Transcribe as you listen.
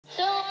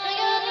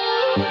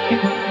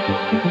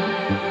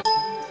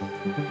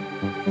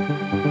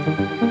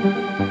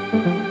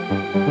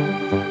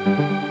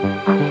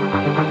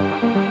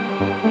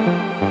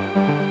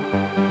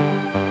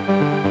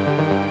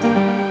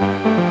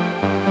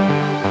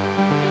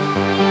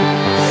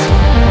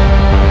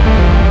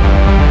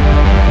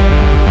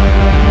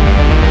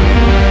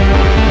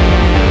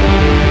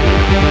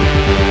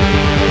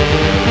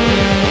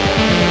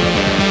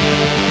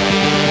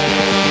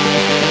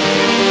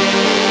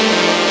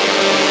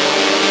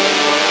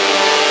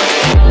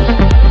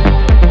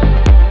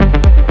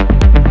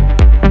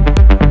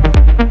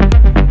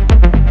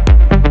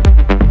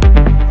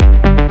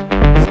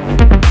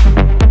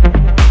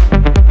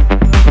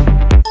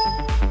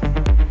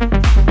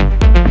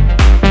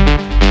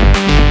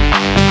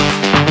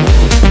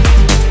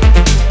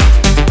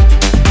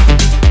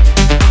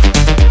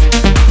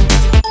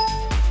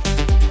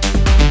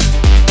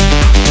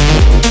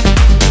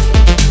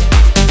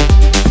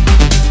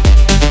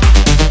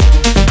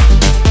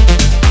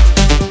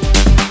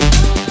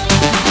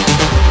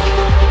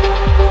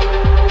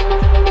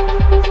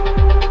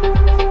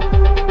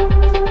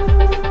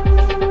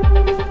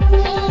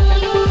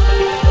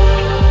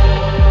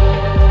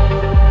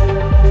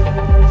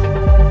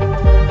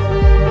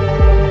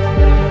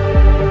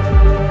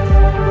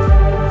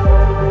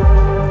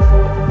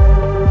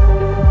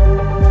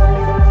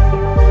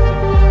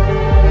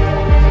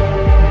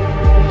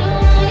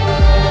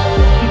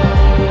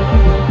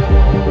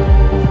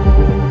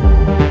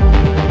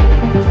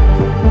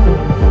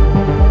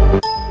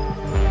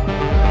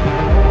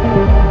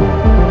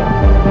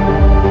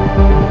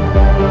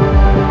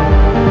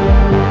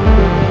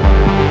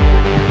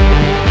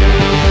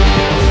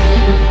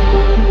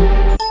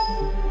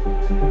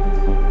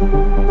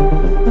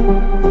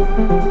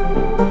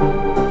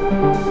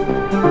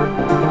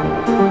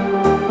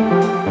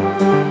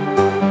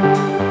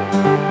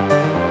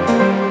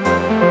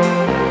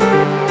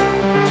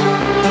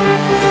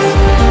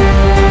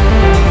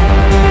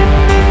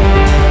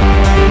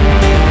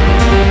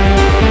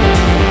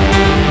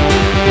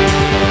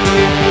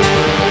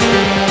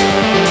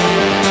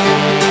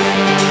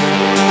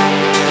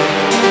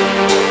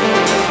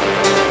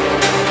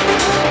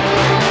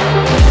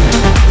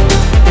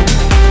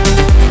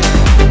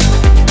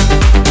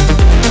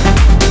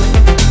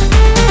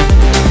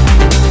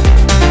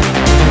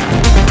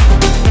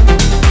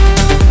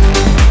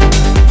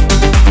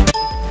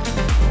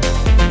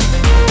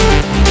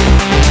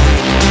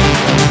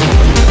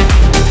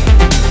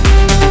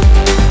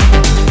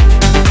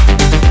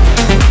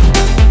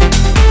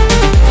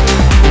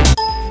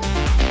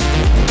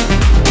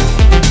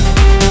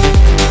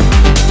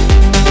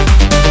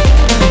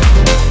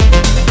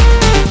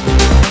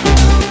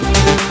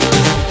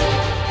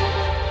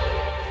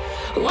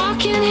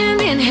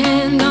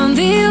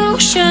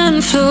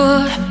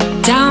floor,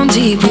 down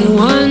deep we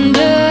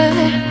wander.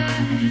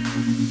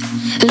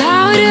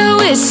 Louder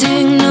we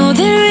sing, no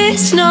there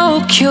is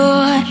no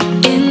cure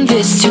in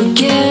this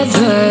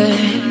together.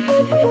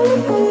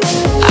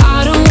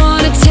 I don't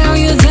wanna tell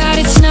you that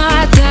it's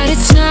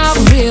not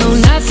real.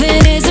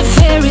 Nothing is a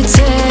fairy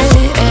tale.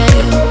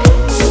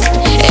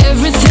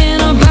 Everything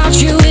about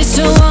you is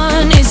so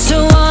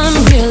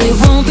really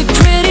won't be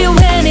pretty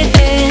when it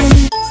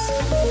ends.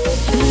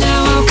 Now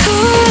how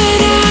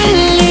could I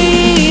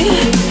leave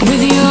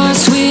with your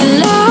sweet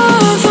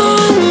love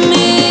on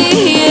me?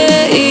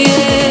 Yeah,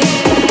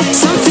 yeah.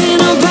 Something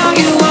about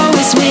you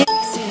always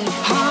makes it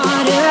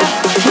harder.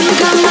 When you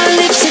got my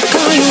lipstick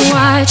on your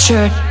white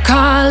shirt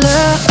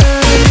collar.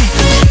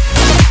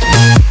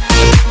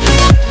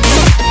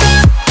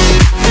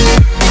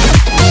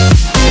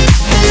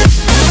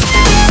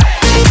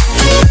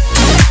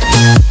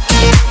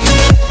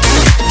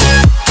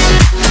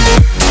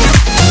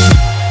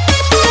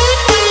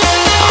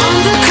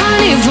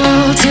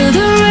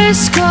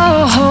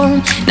 Go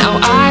home, now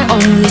I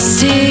only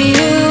see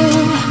you.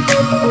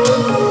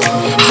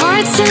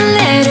 Hearts and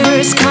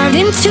letters carved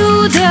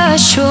into the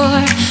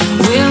shore.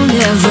 We'll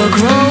never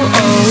grow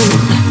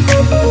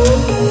old.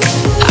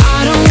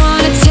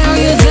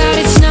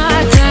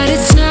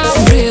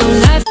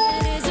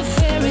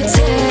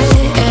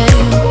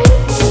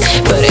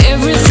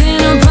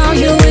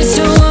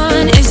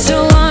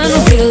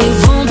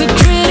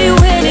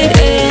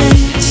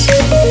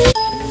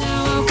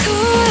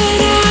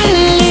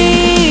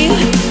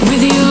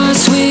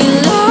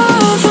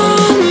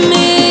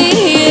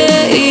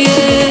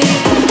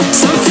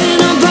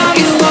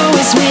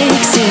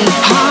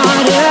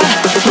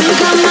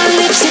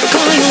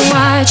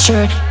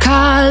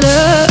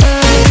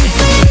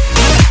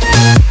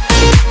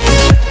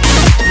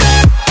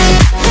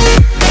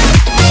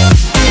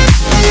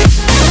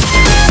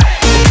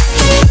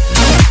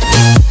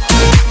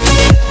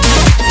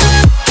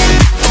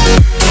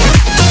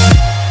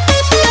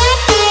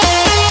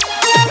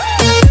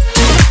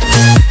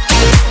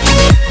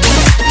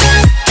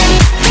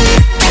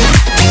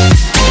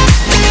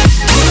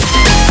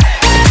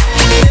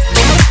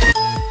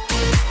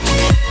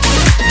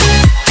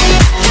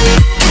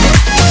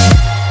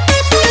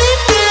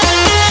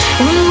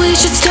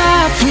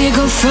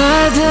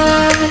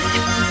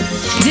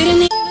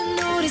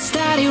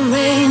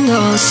 rained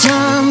all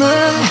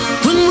summer.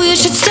 When we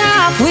should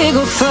stop, we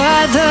go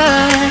further.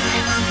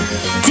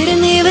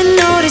 Didn't even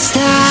notice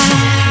that.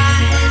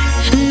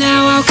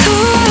 Now how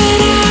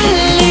could I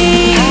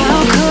leave?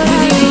 How could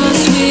I leave my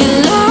sweet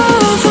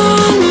love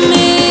on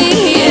me?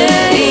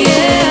 Yeah,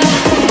 yeah.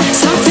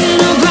 Something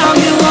about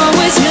you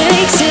always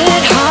makes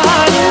it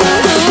harder.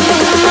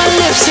 My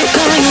lipstick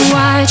on your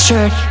white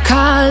shirt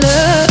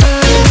collar.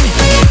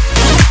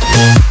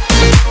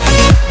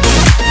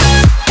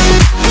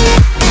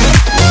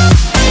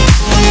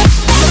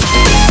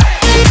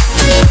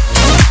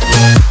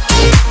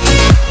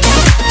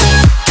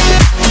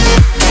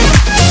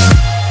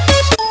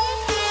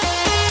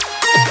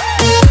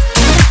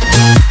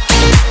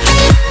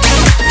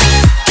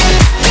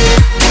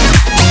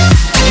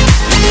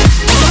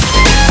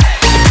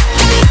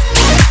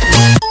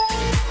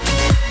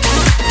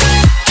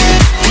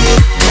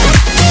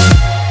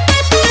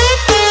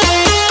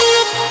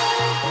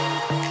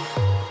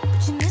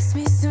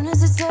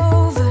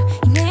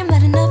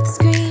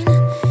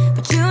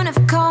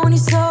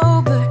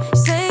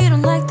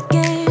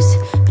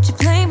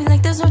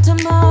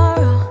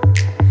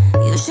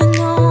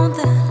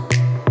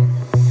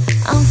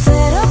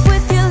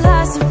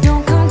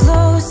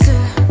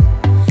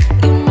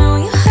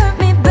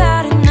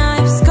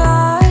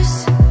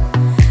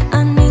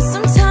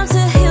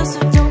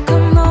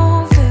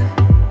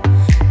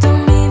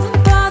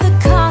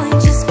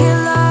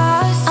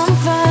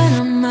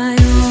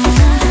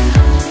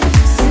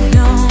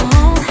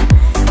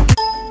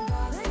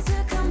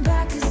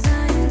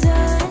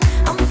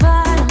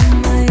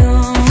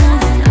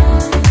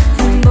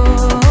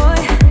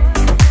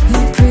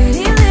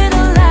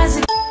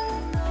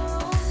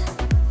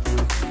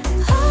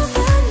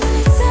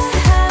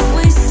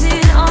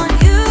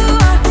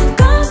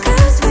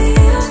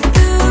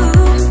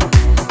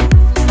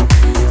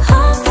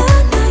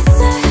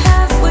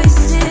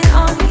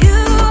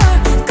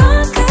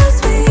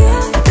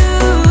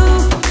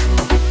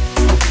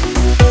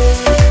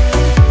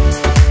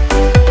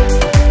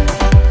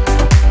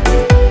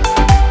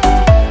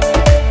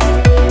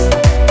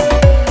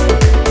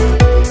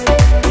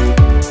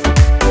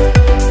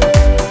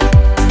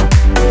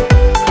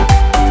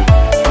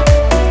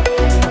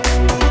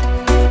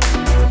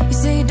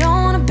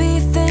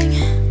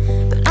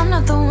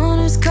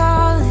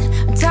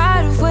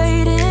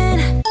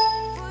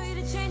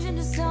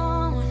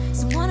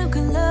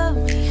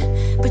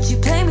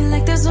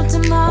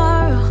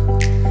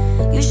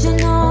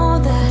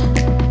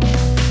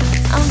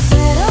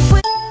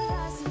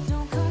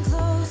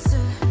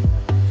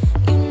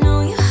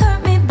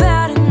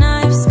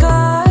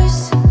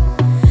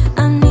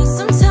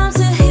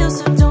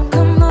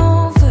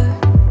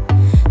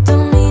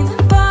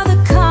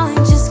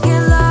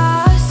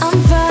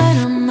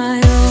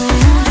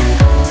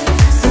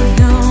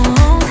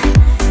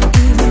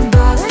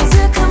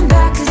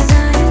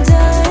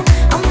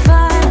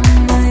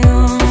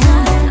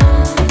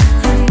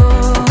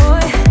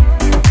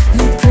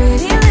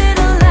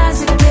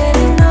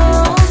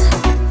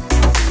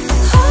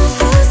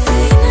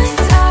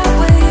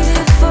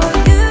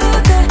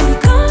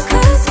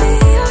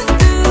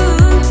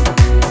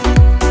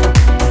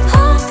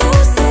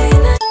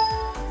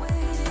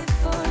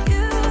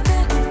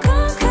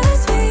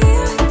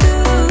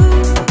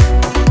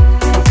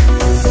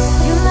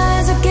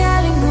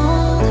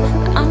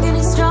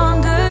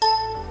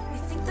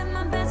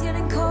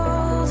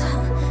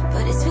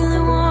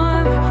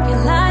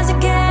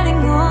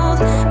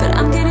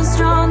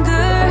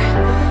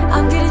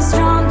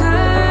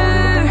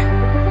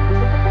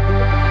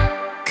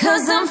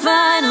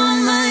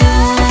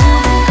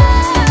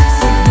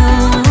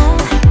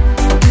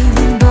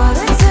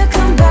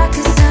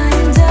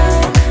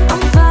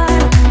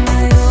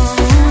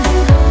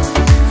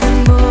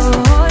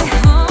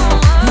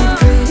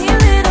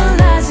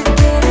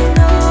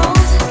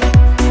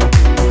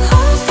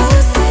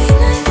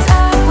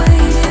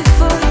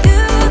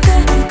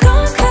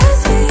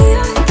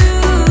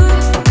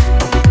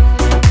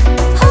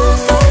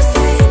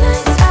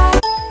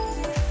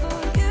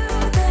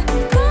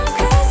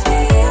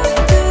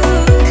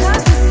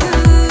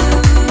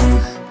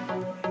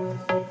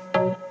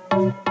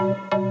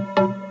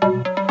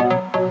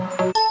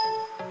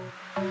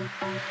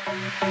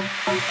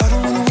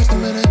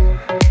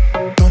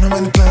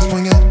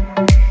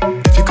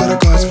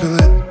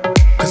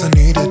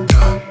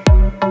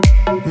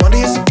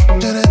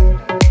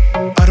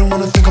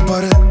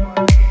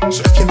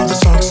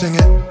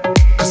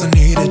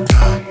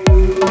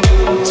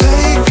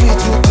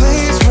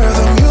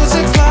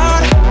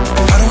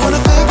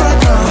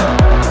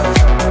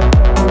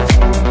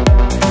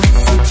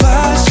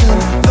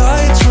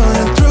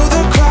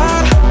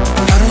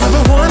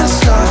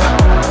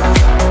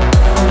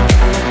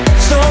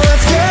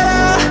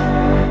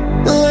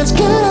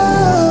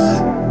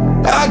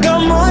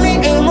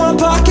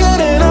 Pocket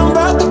and I'm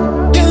about to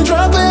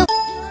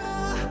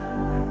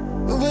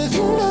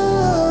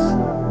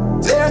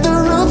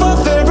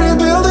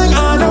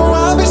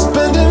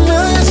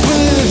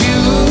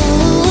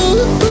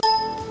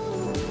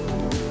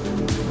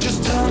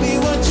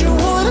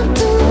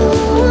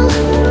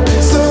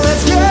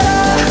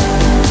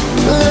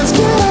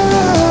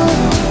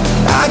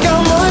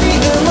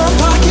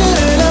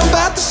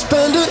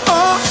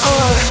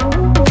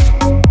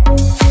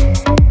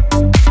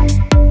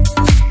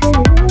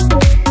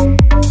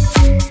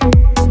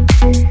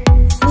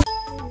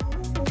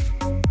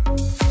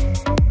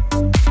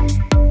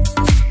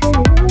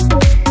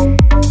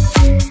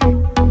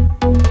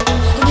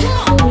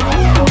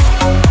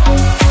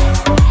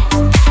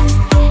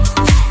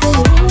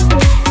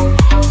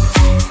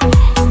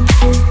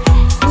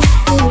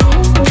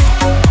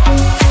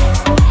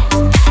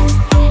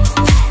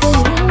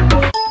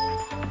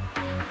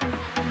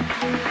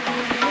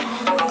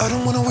I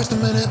don't wanna waste a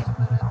minute.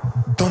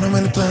 Don't have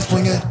many plans,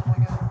 wing it.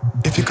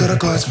 If you got a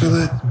glass, fill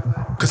it,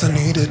 cause I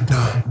need it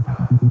now.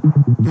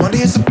 Monday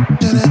is a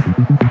in it.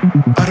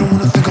 I don't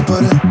wanna think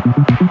about it.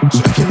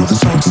 So if you know the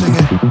song, sing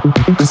it,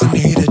 cause I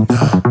need it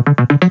now.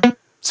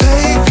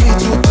 Take me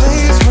to a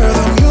place where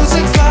the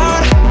music's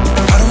loud.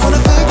 I don't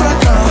wanna think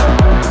right now.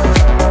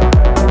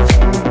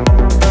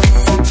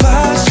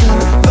 Flashing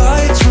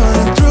lights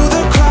running through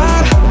the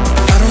crowd.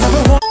 I don't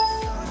ever want.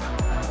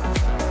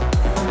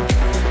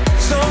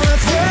 So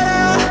let's get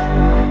out.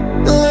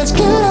 Let's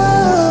get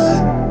out.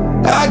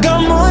 I got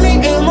money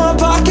in my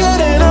pocket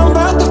and I'm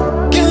about to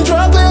fucking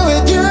drop it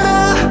with you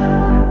now.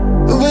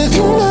 With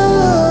you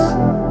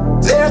now.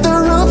 Tear the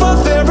roof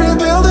off every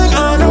building.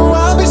 I know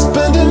I'll be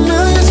spending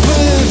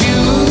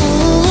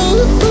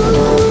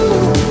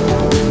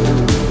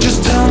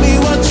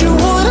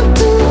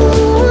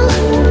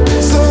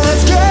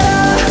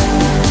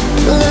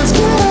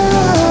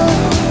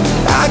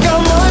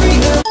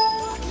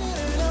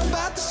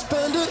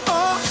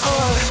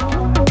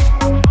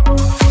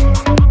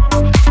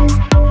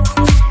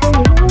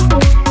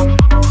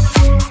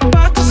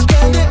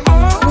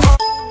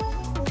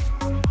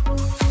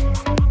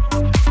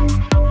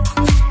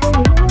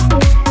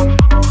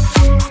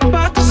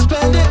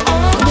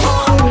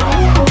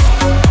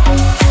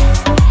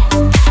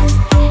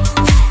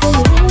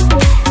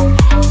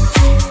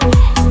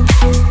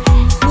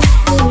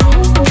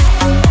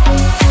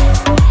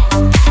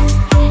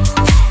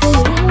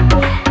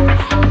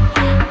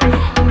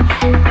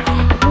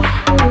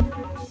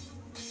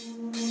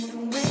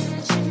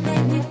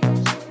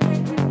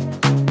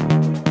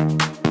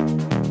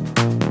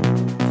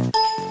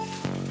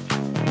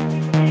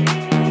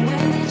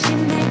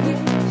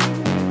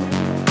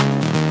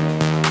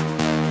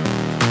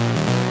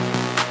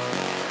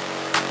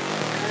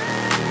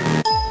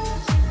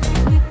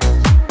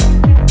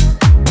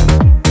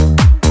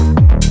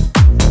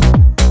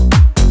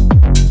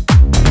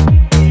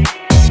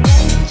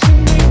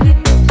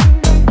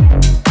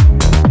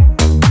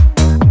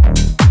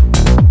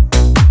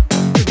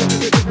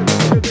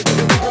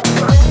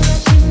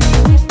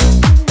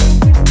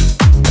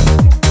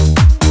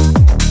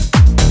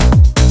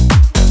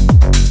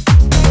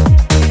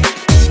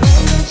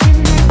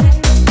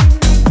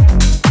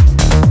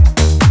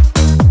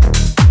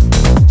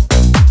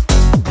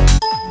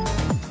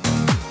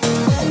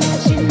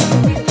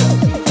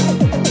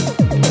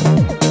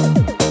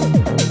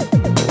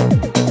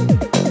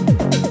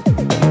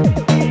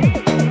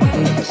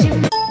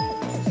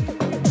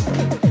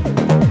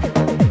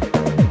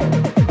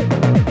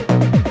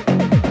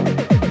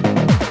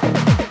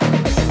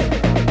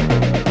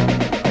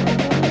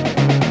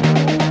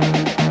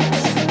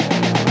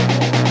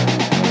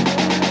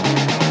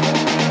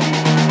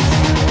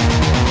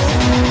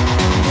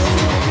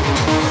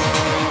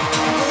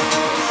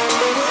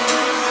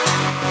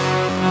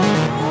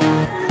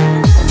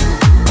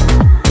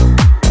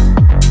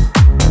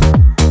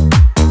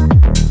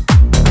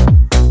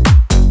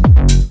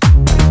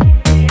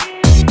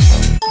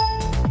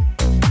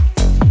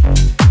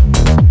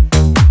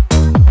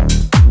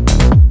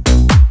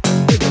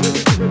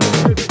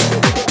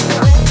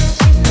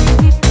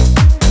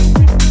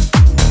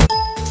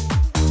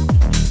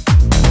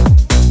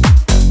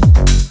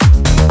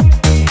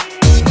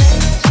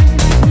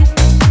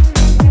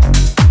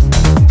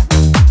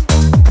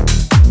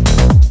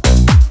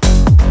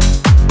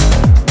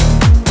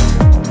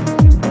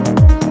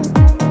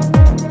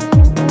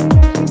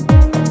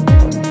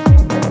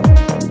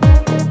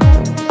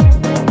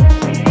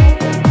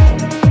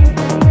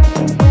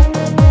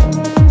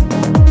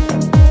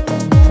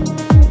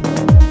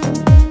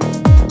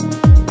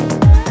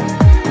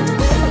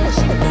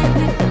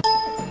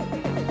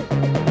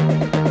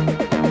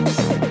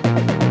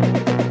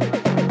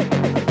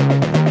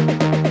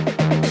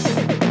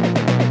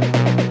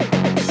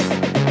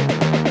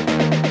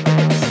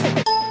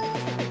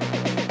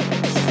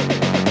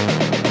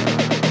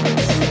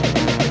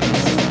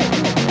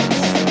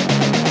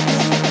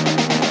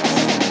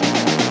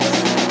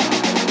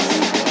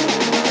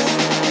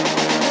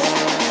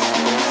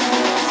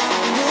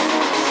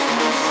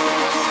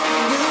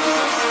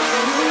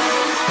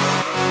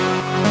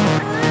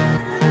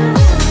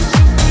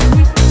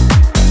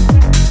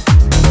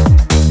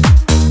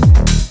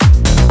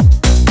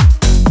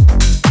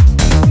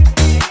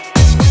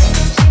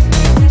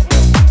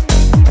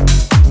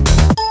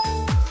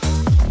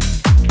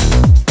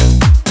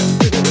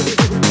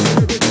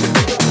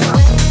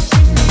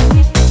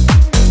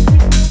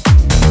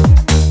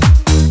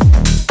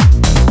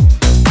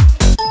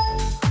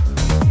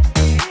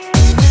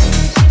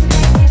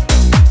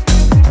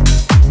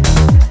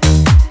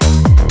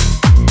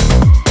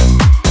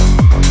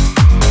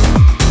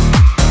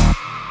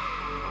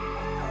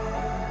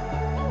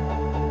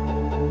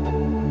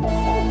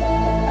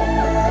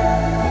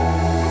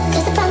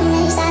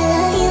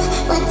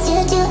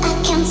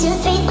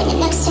when you're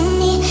next to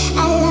me.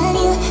 I love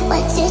you,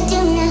 what to do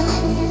now?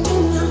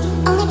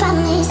 Only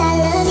problem is I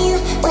love you,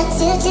 what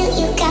to do?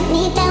 You got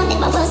me down, make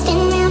my world spin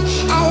round.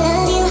 I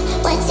love you,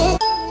 what to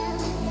do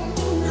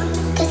now?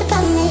 'Cause the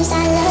problem is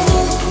I love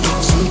you.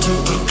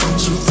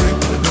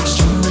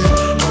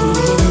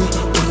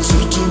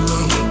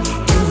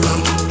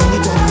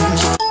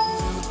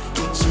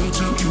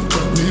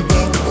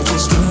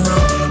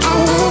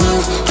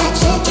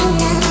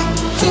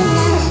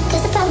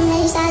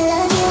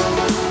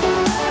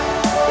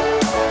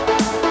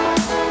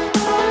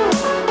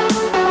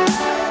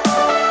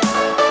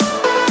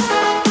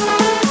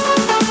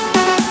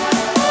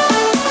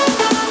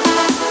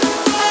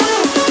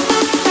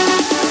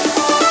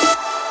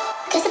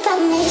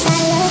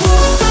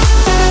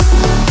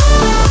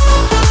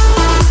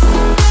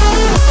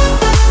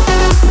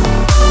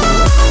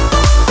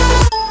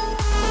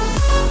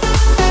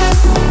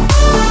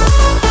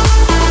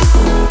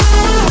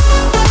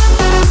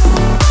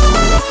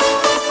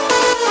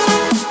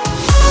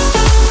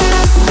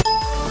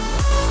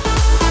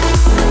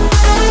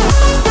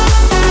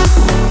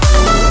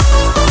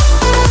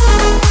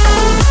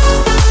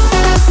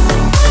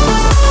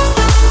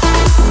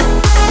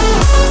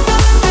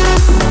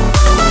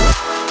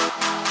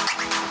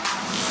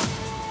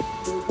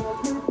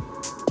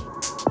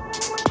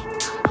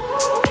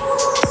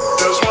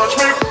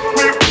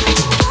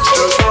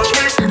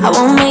 I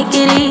won't make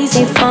it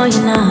easy for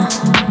you now.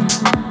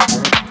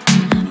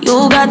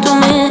 You got 2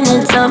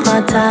 minutes of my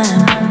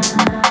time.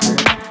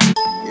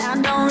 And I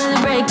don't really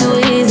break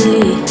too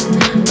easily,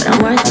 but I'm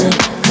worth it,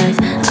 'cause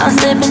I'll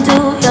slip into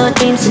your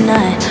dreams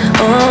tonight.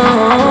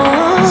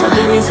 Oh, so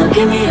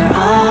give me your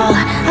all.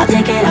 I'll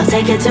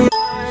take it to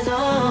Mars.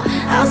 Oh,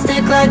 I'll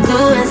stick like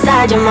glue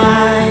inside your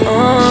mind.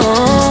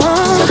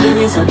 Oh,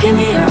 so give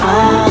me your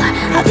all.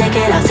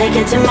 I'll take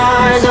it to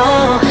Mars.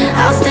 Oh,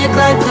 I'll stick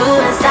like glue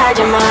inside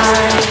your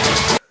mind.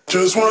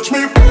 Just watch me.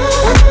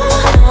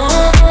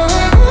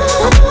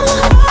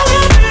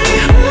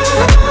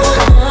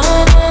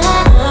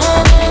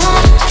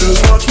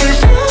 Just watch me.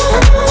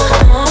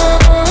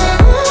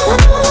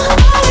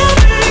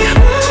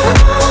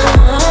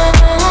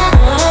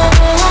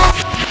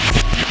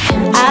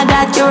 I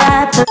got you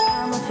wrapped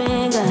around my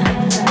finger,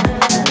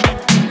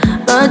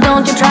 but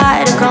don't you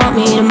try to call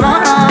me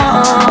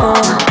tomorrow.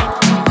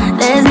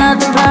 There's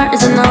nothing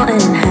personal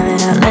in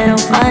having a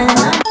little fun.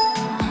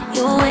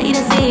 You wait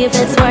and see if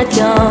it's worth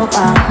your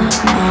while.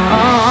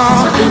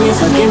 Oh,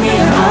 so give me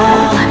your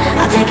all.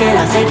 I'll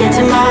take it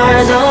to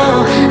Mars.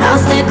 Oh, I'll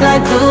stick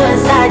like glue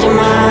inside your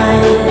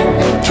mind.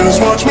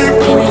 Just watch me.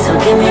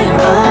 Give me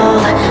your all.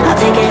 I'll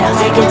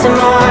take it to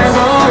Mars.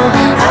 Oh,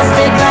 I'll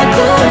stick like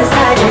glue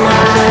inside your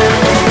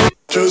mind.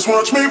 Just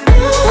watch me.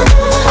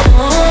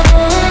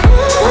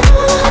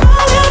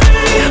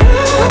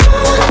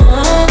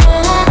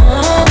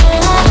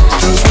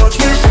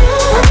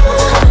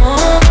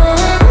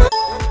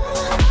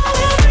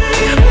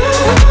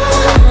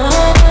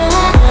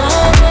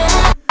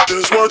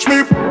 Watch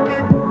me.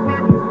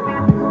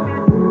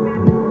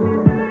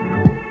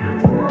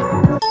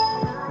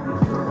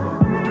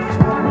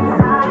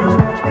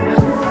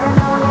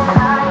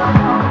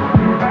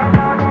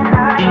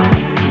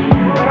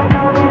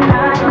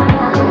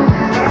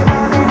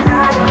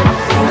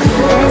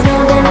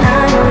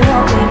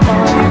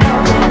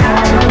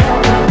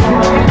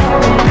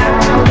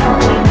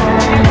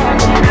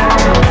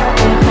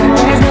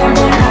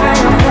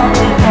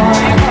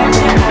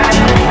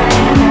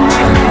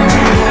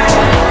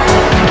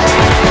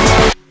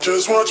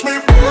 Just watch me.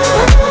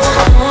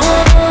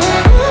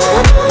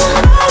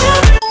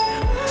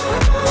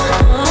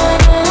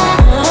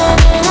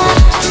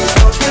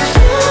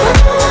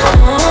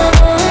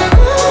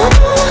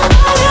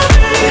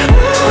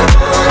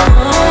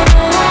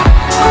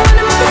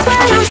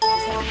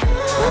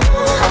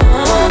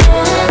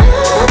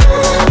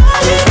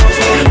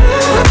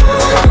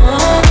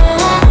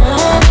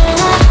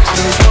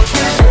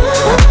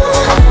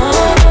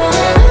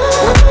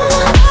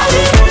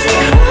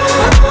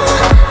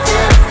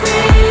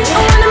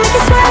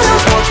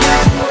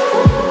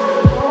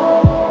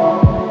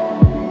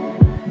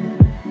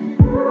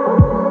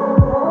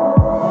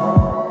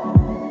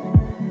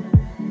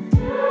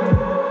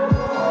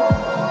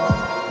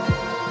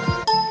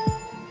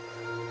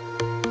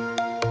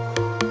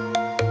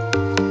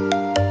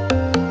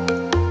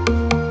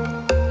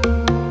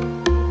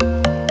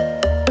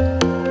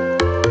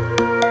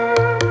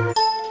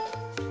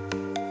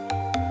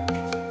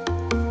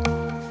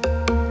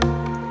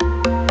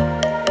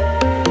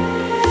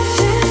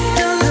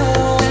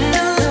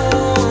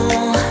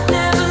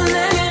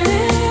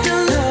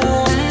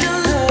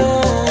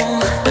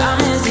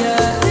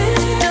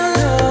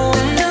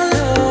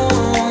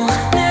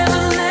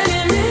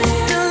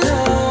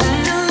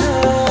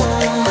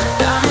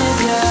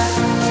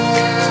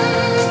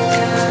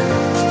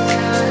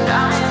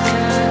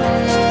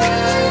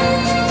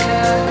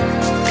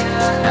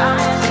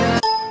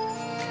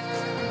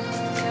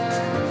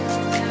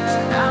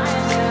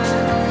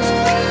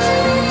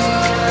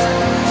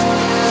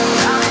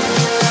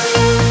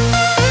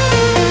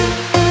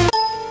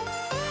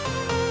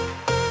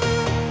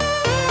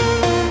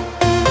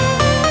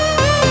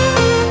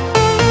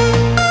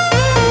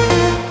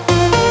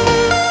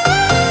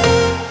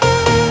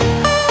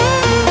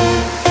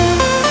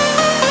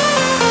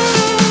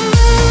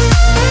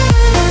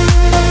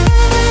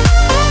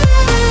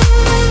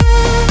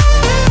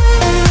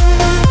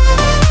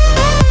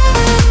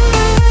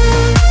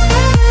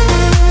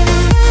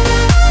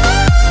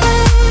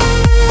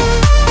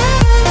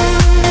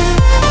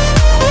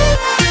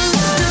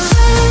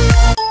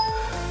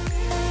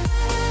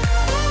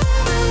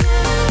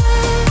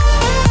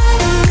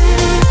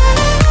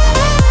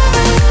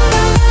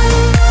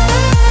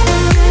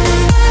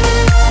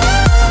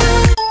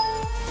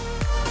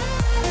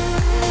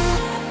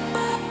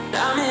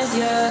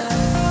 yeah.